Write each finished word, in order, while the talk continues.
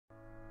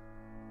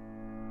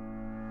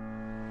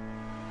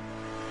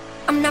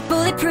I'm not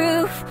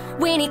bulletproof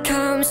when it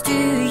comes to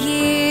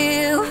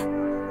you.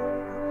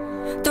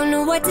 Don't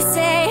know what to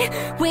say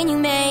when you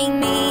make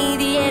me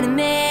the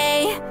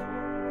enemy.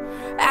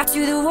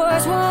 After the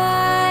war's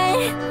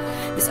won,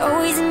 there's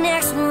always the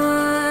next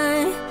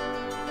one.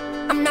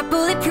 I'm not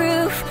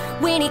bulletproof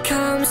when it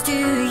comes to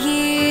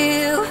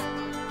you.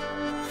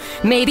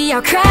 Maybe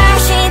I'll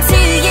crash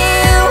into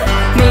you.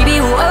 Maybe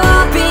we'll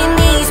open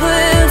these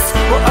wounds.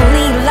 We're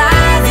only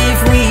alive if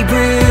we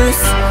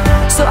bruise.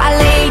 So I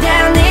lay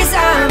down this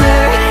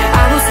armor.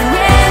 I will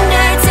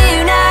surrender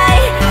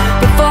tonight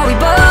before we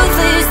both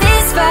lose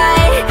this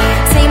fight.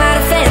 Take my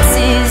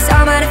defenses,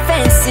 all my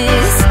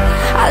defenses.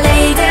 I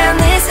lay down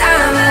this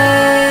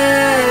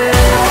armor.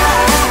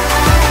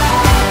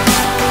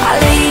 I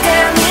lay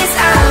down this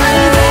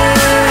armor.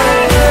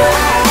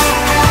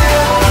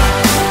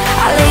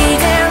 I lay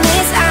down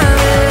this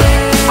armor.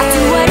 I'll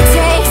do what it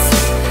takes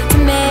to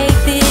make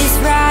this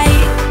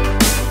right,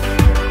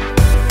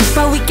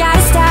 but we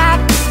gotta stop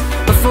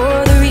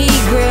before the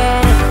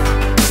regret.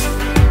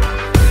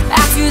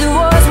 After the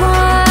war's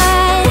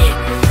won,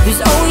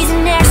 there's always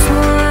the next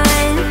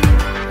one.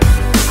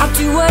 I'll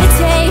do what it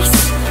takes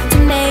to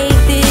make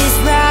this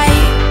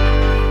right.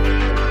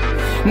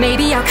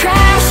 Maybe I'll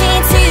crash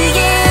into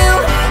you.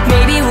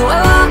 Maybe we'll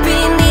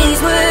open these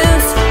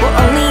wounds. We're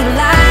only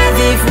alive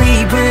if we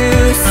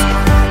bruise.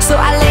 So I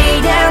lay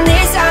down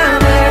this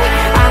armor.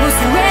 I will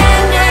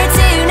surrender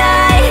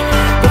tonight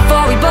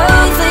before we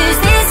both lose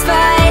this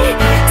fight.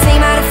 Take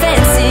my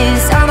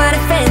defenses, all my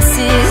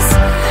defenses.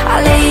 I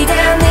lay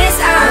down this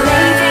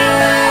armor.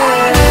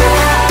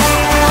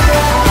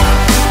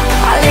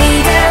 I lay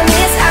down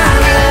this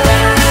armor.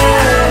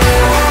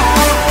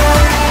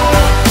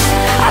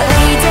 I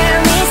lay down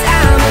this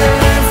armor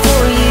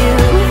for you.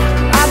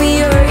 I'll be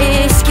your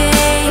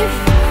escape.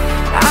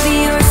 I'll be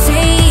your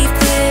safe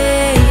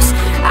place.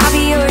 I'll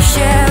be your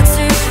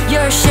shelter,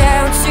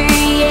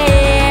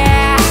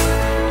 yeah.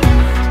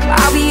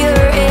 I'll be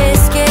your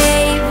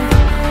escape.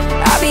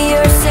 I'll be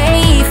your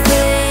safe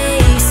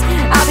place.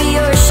 I'll be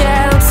your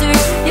shelter,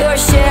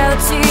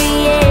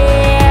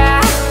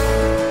 yeah.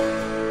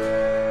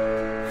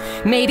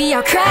 Maybe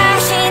I'll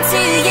crash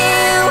into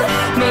you.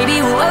 Maybe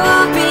we'll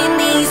open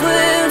these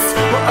wounds.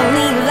 We're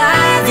only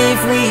alive if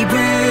we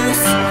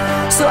bruise.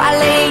 So I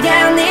lay down